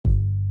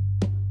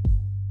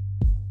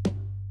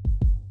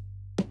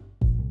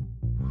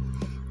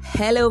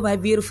Hello, my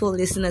beautiful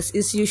listeners.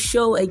 It's your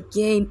show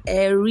again,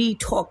 Eri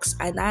Talks,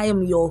 and I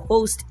am your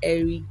host,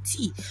 Eri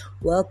T.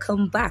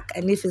 Welcome back.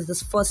 And if it's the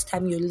first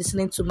time you're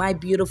listening to my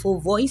beautiful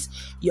voice,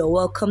 you're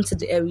welcome to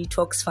the Eri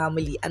Talks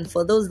family. And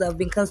for those that have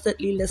been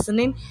constantly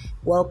listening,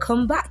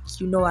 welcome back.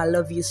 You know I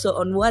love you. So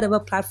on whatever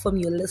platform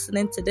you're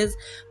listening to this,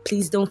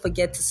 please don't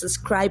forget to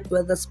subscribe,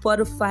 whether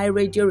Spotify,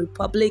 Radio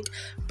Republic,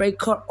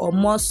 Breaker, or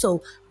more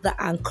so the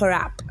Anchor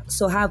app.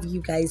 So how have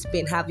you guys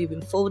been? Have you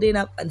been folding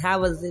up, and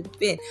how has it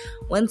been?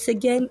 Once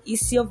again,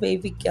 it's your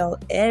baby girl,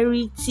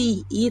 Eri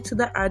T, E to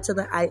the R to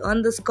the I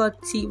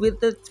 _ T with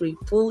the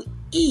triple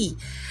E.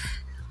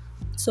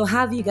 So how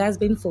have you guys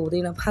been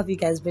folding up? How have you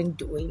guys been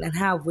doing? And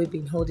how have we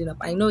been holding up?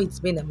 I know it's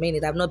been a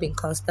minute. I've not been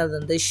constant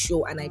on this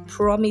show, and I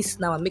promise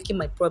now, I'm making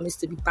my promise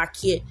to be back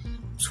here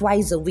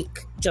twice a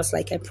week, just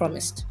like I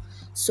promised.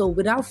 So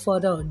without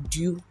further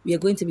ado, we are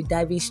going to be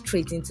diving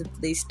straight into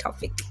today's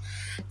topic.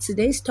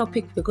 Today's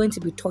topic, we're going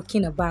to be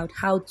talking about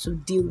how to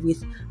deal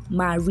with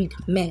married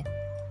men.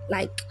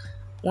 Like,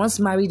 once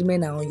married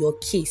men are on your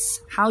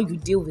case, how you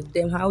deal with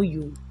them, how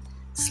you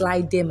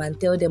slide them and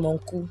tell them,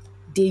 uncle,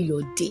 day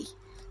your day.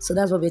 So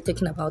that's what we're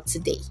talking about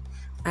today.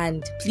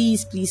 And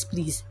please,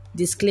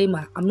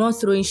 disclaimer, I'm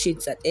not throwing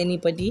shades at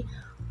anybody,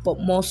 but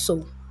more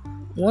so,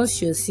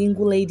 once you're a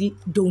single lady,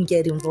 don't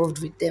get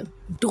involved with them.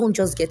 Don't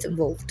just get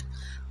involved,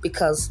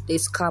 because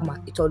there's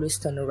karma. It always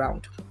turns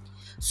around.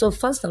 So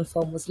first and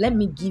foremost, let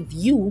me give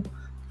you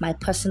my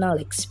personal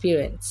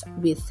experience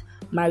with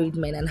married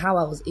men and how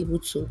I was able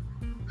to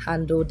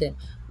handle them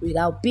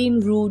without being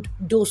rude.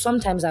 Though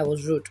sometimes I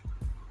was rude,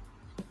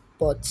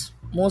 but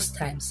most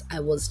times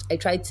I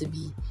tried to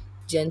be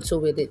gentle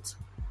with it.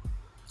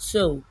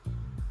 So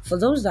for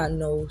those that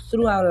know,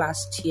 throughout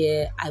last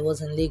year, I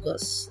was in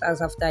Lagos. That's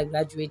after I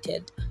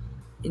graduated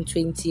in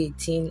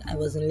 2018. I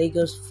was in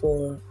Lagos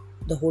for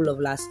the whole of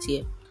last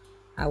year.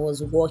 I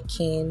was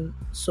working.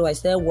 So I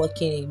started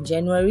working in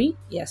January.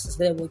 Yes, I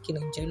started working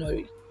in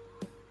January.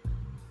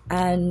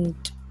 And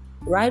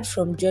right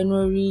from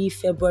January,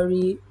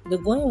 February, the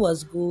going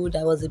was good.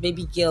 I was a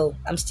baby girl.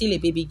 I'm still a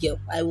baby girl.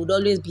 I would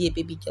always be a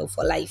baby girl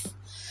for life.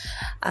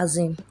 As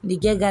in, the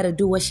girl gotta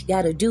do what she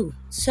gotta do.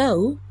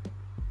 So,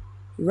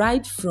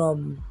 right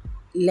from,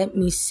 let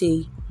me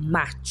say,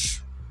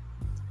 March,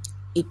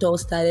 it all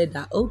started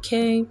that,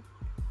 okay,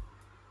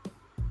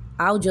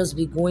 I'll just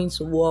be going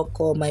to work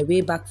or my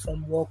way back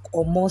from work,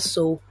 or more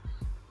so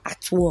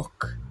at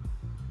work.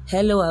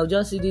 Hello, I'll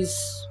just see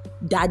these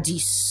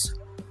daddies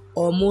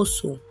or more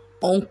so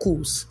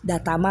uncles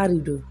that are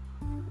married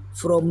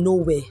from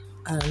nowhere,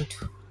 and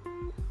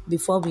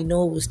before we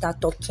know, we'll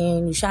start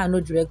talking. You shall know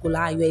the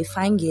regular, you're a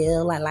fine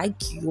girl, I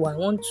like you, I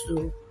want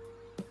to.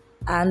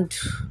 And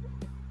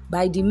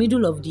by the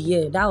middle of the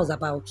year, that was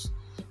about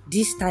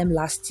this time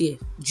last year,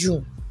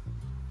 June,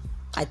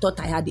 I thought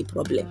I had a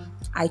problem.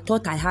 I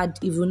thought I had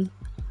even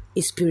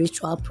a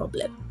spiritual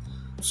problem.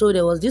 So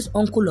there was this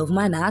uncle of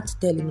mine. I had to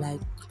tell him,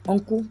 like,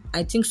 uncle,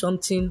 I think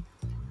something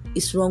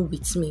is wrong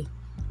with me.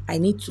 I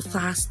need to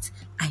fast.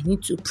 I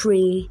need to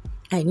pray.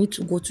 I need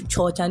to go to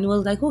church. And he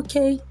was like,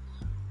 okay,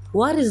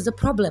 what is the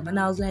problem? And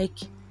I was like,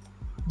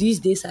 these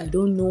days, I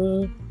don't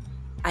know.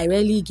 I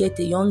rarely get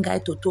a young guy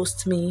to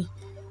toast me.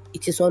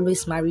 It is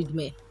always married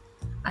men.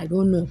 I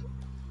don't know.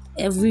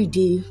 Every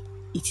day,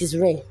 it is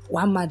rare.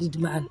 One married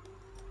man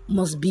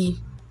must be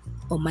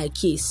on my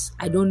case.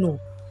 I don't know.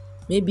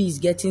 Maybe it's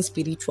getting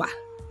spiritual.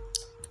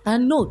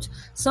 And note,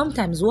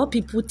 sometimes what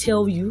people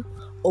tell you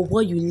or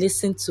what you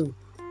listen to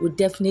will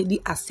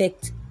definitely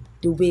affect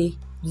the way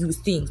you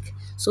think.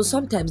 So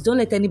sometimes don't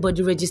let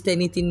anybody register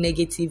anything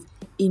negative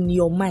in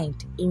your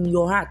mind, in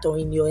your heart, or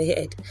in your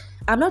head.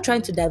 I'm not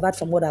trying to divert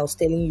from what I was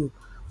telling you,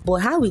 but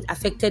how it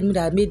affected me,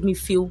 that made me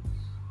feel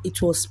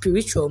it was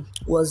spiritual,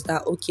 was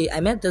that, okay, I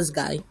met this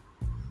guy.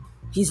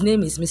 His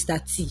name is Mr.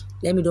 T.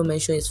 Let me don't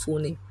mention his full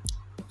name.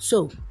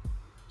 So,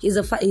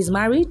 he's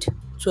married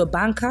to a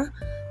banker,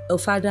 a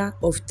father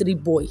of 3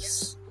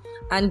 boys.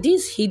 And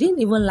this, he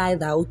didn't even lie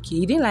that, okay,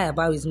 he didn't lie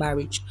about his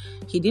marriage.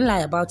 He didn't lie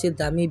about it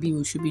that maybe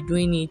we should be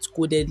doing it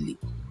codedly.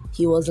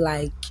 He was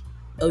like,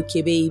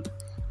 okay, babe,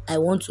 I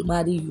want to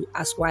marry you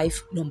as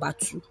wife number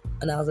 2.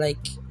 And I was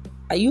like,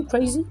 are you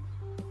crazy?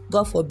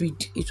 God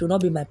forbid, it will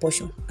not be my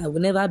portion. I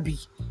will never be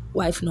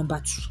wife number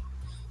 2.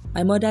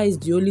 My mother is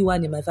the only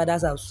one in my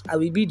father's house. I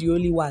will be the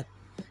only one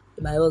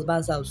in my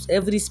husband's house.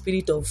 Every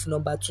spirit of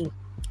number 2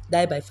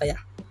 die by fire.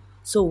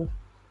 So,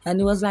 and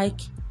he was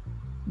like,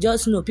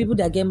 just know, people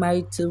that get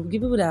married to,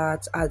 people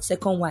that are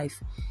second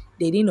wife,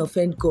 they didn't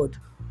offend God.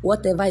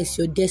 Whatever is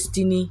your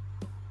destiny,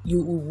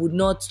 you would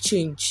not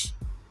change.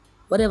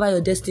 Whatever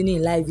your destiny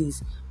in life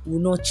is, will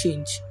not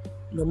change,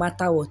 no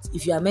matter what.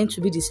 If you are meant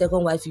to be the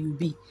second wife, you will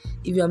be.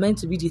 If you are meant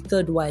to be the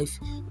third wife,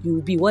 you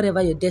will be.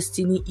 Whatever your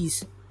destiny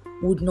is,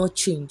 would not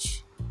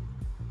change.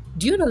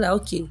 Do you know that,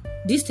 okay,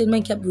 this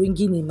statement kept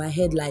ringing in my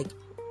head like,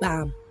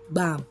 bam,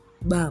 bam,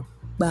 bam,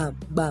 bam,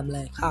 bam,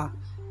 like,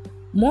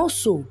 More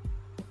so,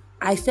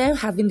 I started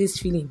having this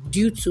feeling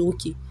due to,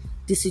 okay,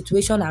 the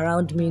situation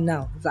around me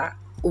now, that,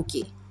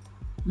 okay,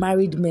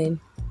 married men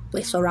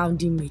were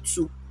surrounding me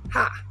too.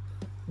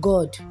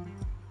 God,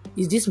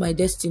 is this my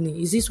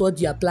destiny? Is this what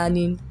you are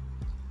planning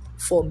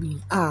for me?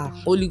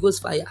 Holy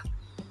Ghost fire.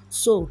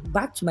 So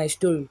back to my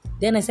story.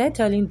 Then I started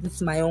telling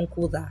this my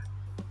uncle that,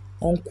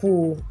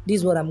 uncle, this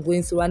is what I'm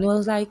going through. And he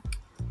was like,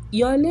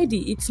 you're a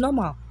lady, it's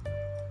normal.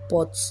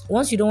 But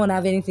once you don't want to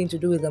have anything to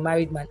do with a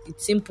married man,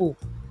 it's simple.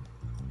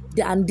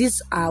 And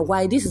this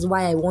is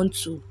why I want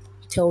to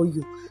tell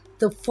you.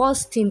 The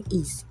first thing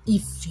is,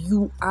 if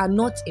you are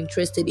not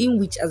interested, in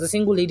which as a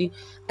single lady,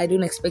 I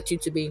don't expect you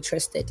to be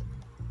interested,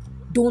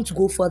 don't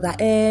go further.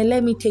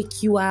 Let me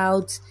take you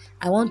out.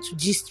 I want to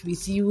gist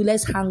with you.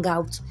 Let's hang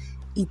out.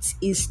 It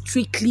is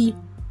strictly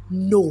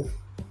no.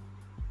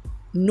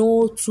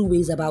 No two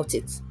ways about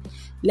it.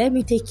 Let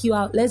me take you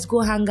out. Let's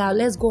go hang out.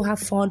 Let's go have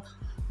fun.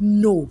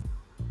 No.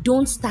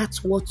 Don't start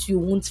what you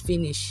won't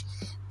finish.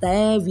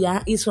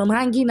 It's from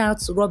hanging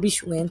out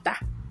rubbish winter.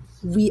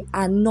 We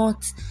are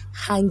not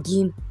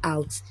hanging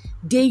out.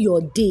 Day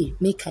your day,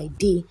 make I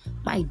day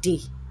my day.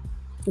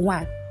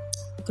 1.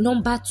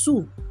 Number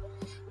 2.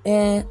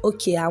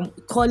 Okay, I'm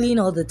calling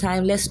all the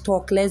time. Let's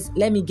talk. Let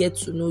me get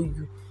to know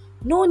you.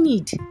 No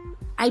need.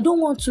 I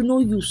don't want to know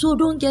you, so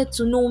don't get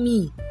to know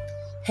me.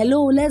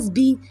 Hello, let's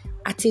be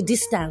at a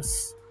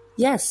distance.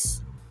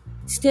 Yes.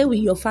 Stay with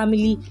your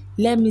family.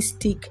 Let me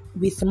stick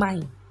with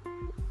mine.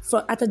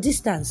 At a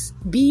distance,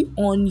 be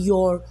on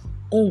your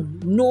own.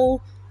 No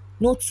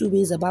two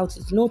ways about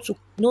it. No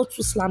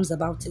two slams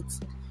about it.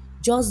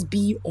 Just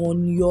be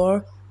on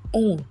your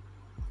own.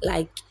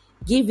 Like,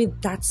 give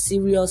it that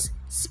serious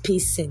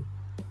spacing.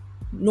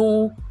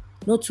 No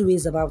two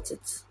ways about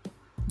it.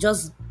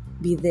 Just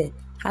be there.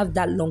 Have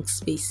that long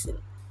spacing.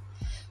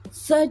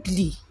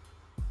 Thirdly,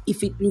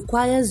 if it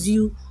requires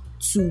you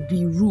to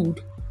be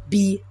rude,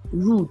 be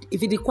rude.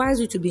 If it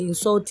requires you to be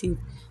insultive,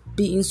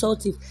 be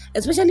insultive.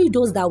 Especially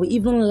those that will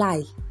even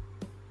lie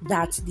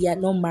that they are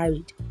not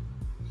married.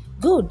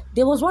 Good.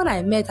 There was one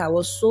I met. I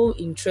was so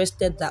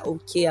interested that,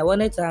 okay, I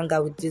wanted to hang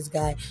out with this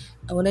guy.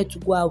 I wanted to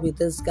go out with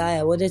this guy.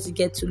 I wanted to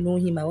get to know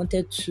him. I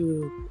wanted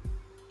to,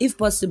 if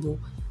possible,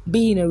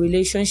 be in a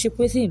relationship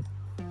with him.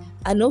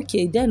 And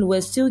okay, then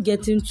we're still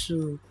getting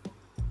to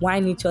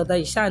whine each other.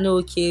 You shall know,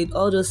 okay,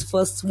 all those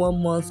first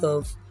 1 month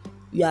of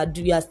you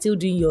are still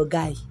doing your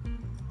guy.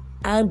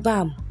 And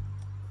bam,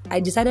 I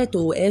decided to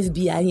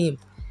FBI him.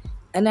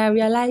 And I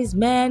realized,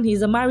 man,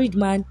 he's a married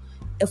man,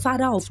 a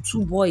father of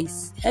 2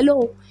 boys.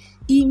 Hello.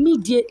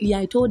 Immediately,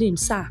 I told him,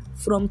 sir,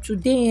 from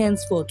today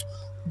henceforth,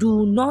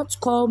 do not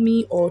call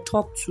me or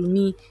talk to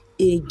me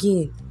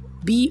again.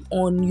 Be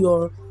on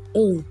your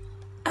own.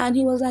 And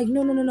he was like,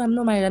 no, I'm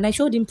not married. And I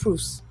showed him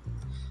proofs.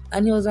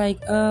 And he was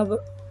like,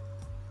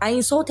 I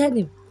insulted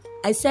him.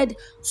 I said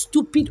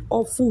stupid,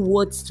 awful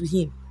words to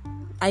him.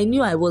 I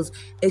knew I was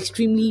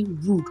extremely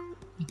rude.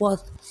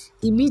 But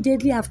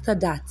immediately after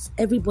that,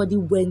 everybody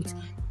went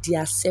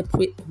their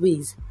separate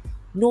ways.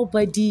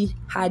 Nobody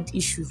had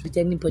issues with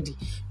anybody.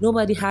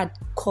 Nobody had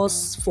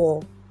cause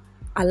for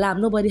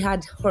alarm. Nobody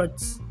had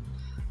hurts.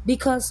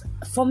 Because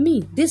for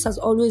me, this has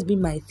always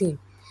been my thing.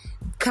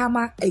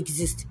 Karma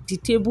exists. The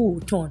table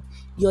will turn.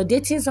 You're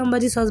dating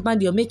somebody's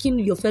husband. You're making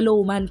your fellow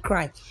woman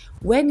cry.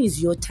 When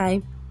is your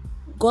time?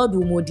 God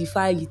will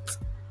modify it.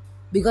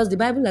 Because the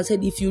Bible has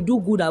said, if you do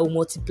good, I will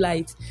multiply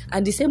it.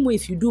 And the same way,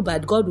 if you do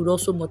bad, God will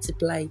also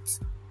multiply it.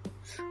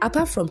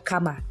 Apart from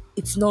karma,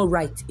 it's not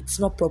right. It's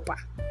not proper.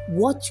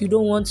 What you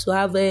don't want to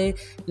have,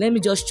 let me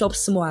just chop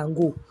small and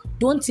go.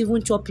 Don't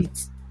even chop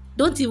it.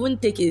 Don't even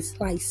take a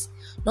slice.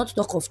 Not to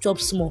talk of chop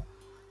small.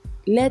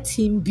 Let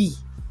him be.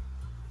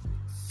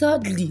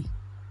 Thirdly,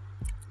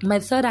 my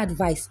third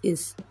advice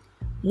is,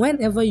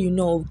 whenever you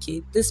know,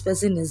 okay, this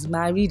person is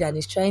married and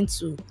is trying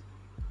to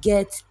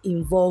get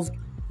involved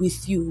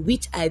with you,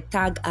 which I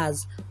tag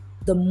as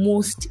the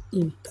most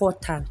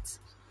important.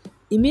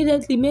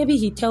 Immediately, maybe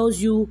he tells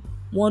you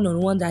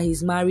one-on-one that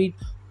he's married,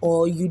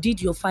 or you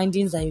did your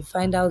findings and you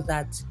find out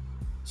that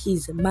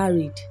he's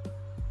married.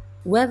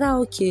 Whether,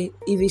 okay,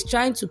 if he's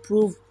trying to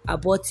prove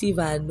abortive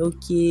and,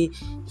 okay,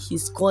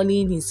 he's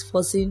calling, he's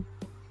forcing,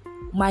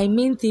 my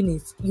main thing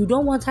is, you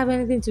don't want to have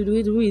anything to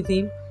do with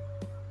him,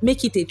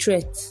 make it a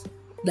threat.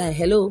 Like,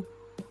 hello,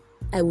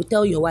 I will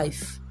tell your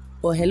wife.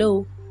 Or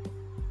hello,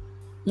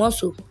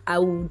 also, I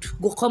would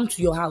go come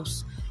to your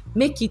house.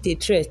 Make it a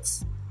threat.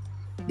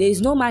 There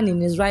is no man in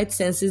his right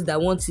senses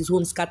that wants his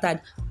home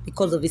scattered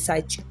because of a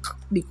side chick.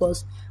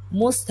 Because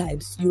most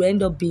times you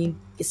end up being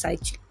a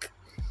side chick.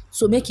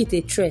 So make it a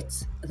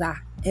threat that,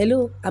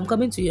 hello, I'm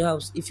coming to your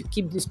house if you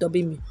keep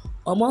disturbing me.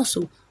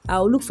 Also,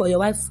 I'll look for your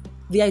wife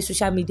via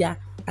social media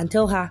and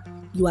tell her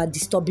you are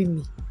disturbing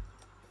me.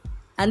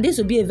 And this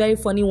will be a very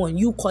funny one,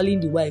 you calling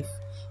the wife.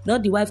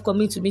 Not the wife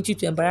coming to meet you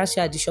to embarrass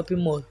you at the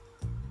shopping mall.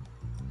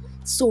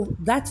 So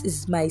that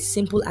is my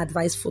simple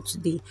advice for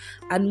today.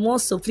 And more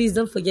so, please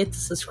don't forget to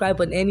subscribe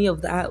on any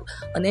of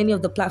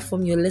the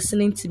platform you're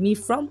listening to me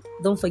from.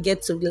 Don't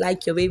forget to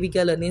like your baby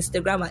girl on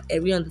Instagram at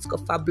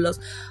Eri_fabulous.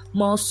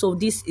 More so,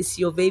 this is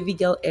your baby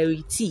girl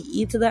Eri T,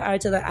 E to the R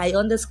to the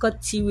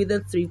I_T with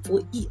a 3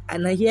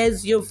 And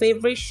here's your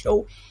favorite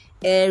show,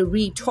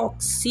 Eri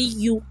Talks. See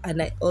you,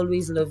 and I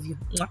always love you.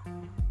 Mwah.